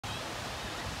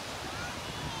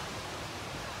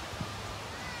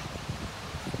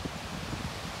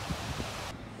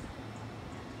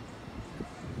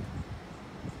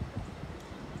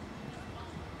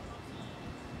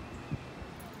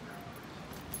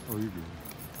Oh, you're good.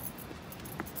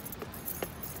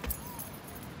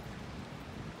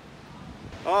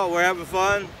 Oh, we're having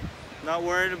fun, not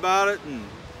worrying about it, and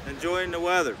enjoying the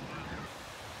weather.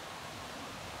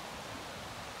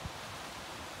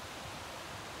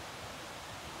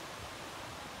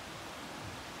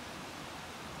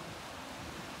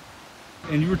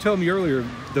 And you were telling me earlier,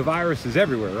 the virus is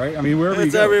everywhere, right? I mean, wherever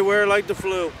you go. It's everywhere like the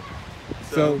flu.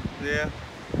 So yeah.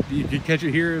 You can catch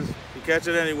it here? You catch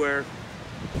it anywhere.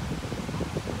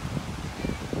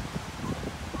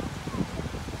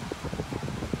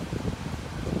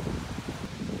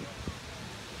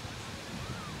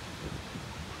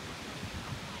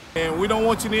 And we don't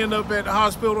want you to end up at the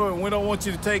hospital, and we don't want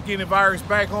you to take any virus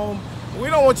back home. We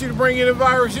don't want you to bring any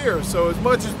virus here. So as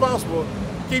much as possible,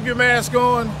 keep your mask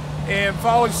on and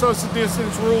follow your social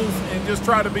distance rules and just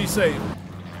try to be safe.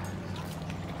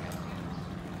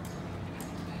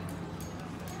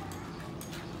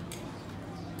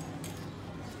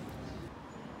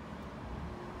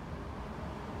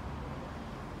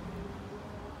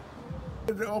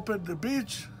 They opened the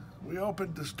beach, we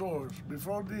opened the stores.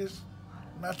 Before this,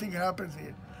 nothing happened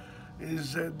here.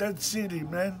 It's a dead city,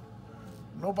 man.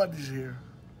 Nobody's here.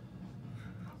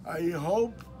 I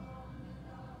hope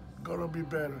gonna be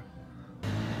better.